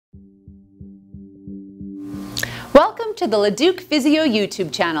Welcome to the Leduc Physio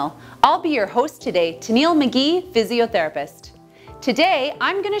YouTube channel. I'll be your host today, Tenielle MaGee, Physiotherapist. Today,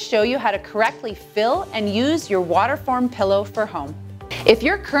 I'm going to show you how to correctly fill and use your waterform pillow for home. If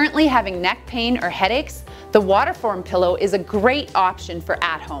you're currently having neck pain or headaches, the waterform pillow is a great option for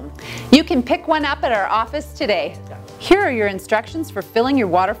at home. You can pick one up at our office today. Here are your instructions for filling your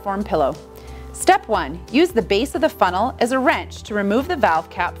waterform pillow. Step 1. Use the base of the funnel as a wrench to remove the valve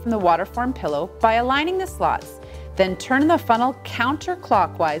cap from the waterform pillow by aligning the slots. Then turn the funnel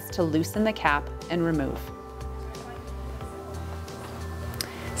counterclockwise to loosen the cap and remove.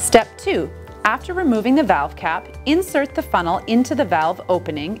 Step 2. After removing the valve cap, insert the funnel into the valve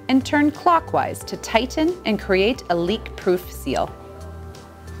opening and turn clockwise to tighten and create a leak-proof seal.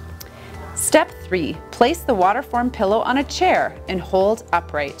 Step 3. Place the waterform pillow on a chair and hold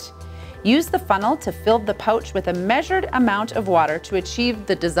upright. Use the funnel to fill the pouch with a measured amount of water to achieve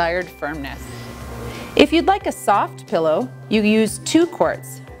the desired firmness. If you'd like a soft pillow, you use 2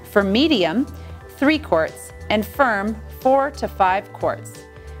 quarts. For medium, 3 quarts, and firm, 4 to 5 quarts.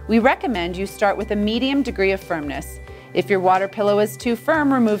 We recommend you start with a medium degree of firmness. If your water pillow is too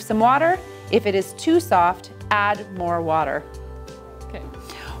firm, remove some water. If it is too soft, add more water. Okay.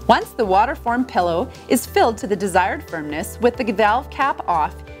 Once the waterform pillow is filled to the desired firmness with the valve cap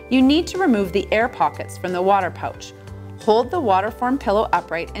off, you need to remove the air pockets from the water pouch. Hold the waterform pillow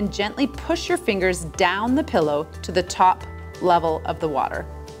upright and gently push your fingers down the pillow to the top level of the water.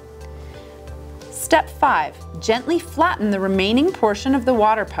 Step 5. Gently flatten the remaining portion of the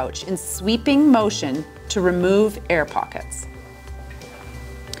water pouch in sweeping motion to remove air pockets.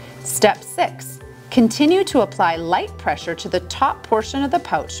 Step 6. Continue to apply light pressure to the top portion of the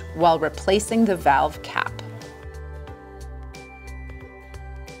pouch while replacing the valve cap.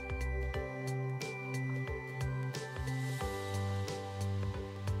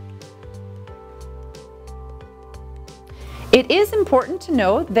 It is important to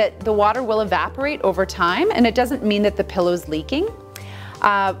know that the water will evaporate over time, and it doesn't mean that the pillow's leaking.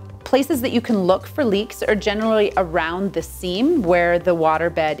 Places that you can look for leaks are generally around the seam where the water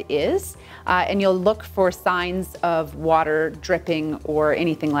bed is, and you'll look for signs of water dripping or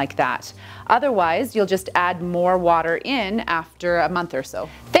anything like that. Otherwise, you'll just add more water in after a month or so.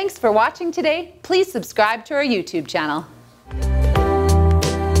 Thanks for watching today. Please subscribe to our YouTube channel.